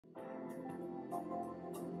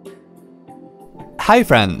Hi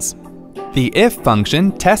friends! The if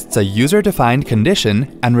function tests a user-defined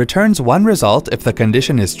condition and returns one result if the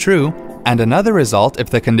condition is true and another result if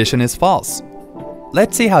the condition is false.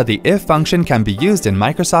 Let's see how the if function can be used in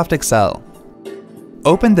Microsoft Excel.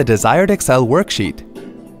 Open the desired Excel worksheet.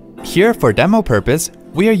 Here, for demo purpose,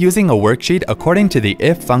 we are using a worksheet according to the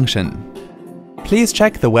if function. Please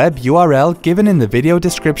check the web URL given in the video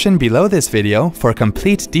description below this video for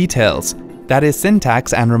complete details, that is,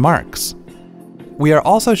 syntax and remarks. We are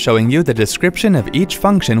also showing you the description of each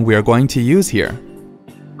function we are going to use here.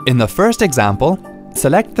 In the first example,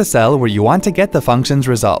 select the cell where you want to get the function's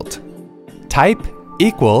result. Type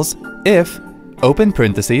equals if, open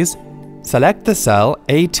parentheses, select the cell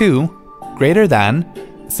A2, greater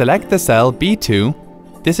than, select the cell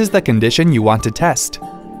B2, this is the condition you want to test,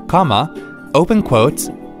 comma, open quotes,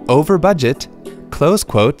 over budget, close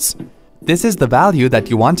quotes, this is the value that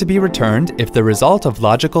you want to be returned if the result of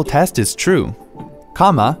logical test is true,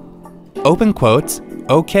 comma, open quotes,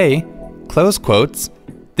 OK, close quotes,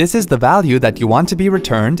 this is the value that you want to be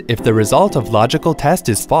returned if the result of logical test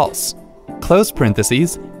is false, close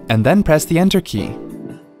parentheses, and then press the Enter key.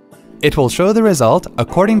 It will show the result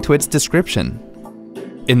according to its description.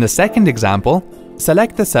 In the second example,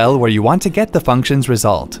 select the cell where you want to get the function's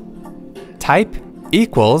result. Type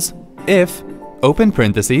equals if, open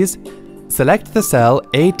parentheses, select the cell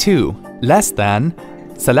A2, less than,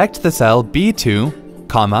 select the cell B2,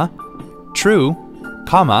 comma, true,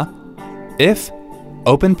 comma, if,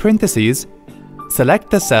 open parentheses,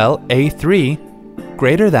 select the cell A3,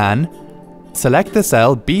 greater than, select the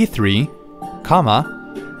cell B3,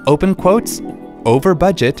 comma, open quotes, over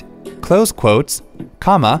budget, close quotes,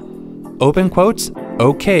 comma, open quotes,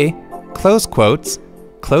 OK, close quotes,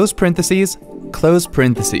 close parentheses,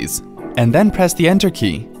 and then press the Enter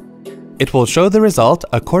key. It will show the result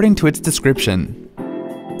according to its description.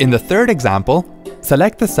 In the third example,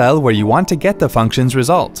 select the cell where you want to get the function's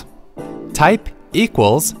result. Type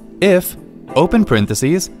equals if, open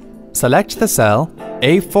parentheses, select the cell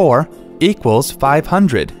A4 equals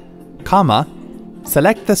 500, comma,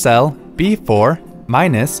 select the cell B4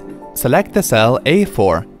 minus, select the cell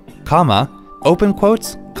A4, comma, open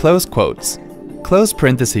quotes, close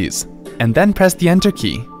parentheses, and then press the Enter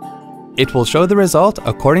key. It will show the result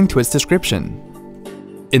according to its description.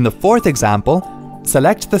 In the fourth example,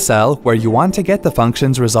 select the cell where you want to get the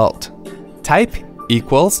function's result. Type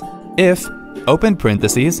equals if, open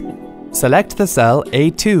parentheses, select the cell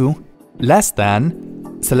A2, less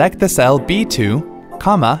than, select the cell B2,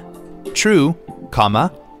 comma, true,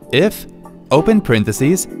 comma, if, open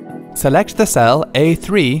parentheses, select the cell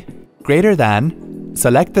A3, greater than,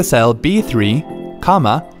 select the cell B3,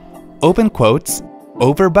 comma, open quotes,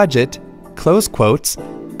 over budget, close quotes,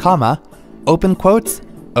 comma, open quotes,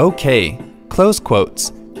 OK, close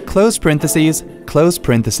quotes, close parentheses,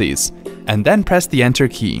 and then press the Enter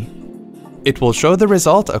key. It will show the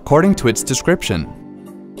result according to its description.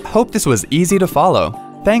 Hope this was easy to follow.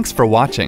 Thanks for watching.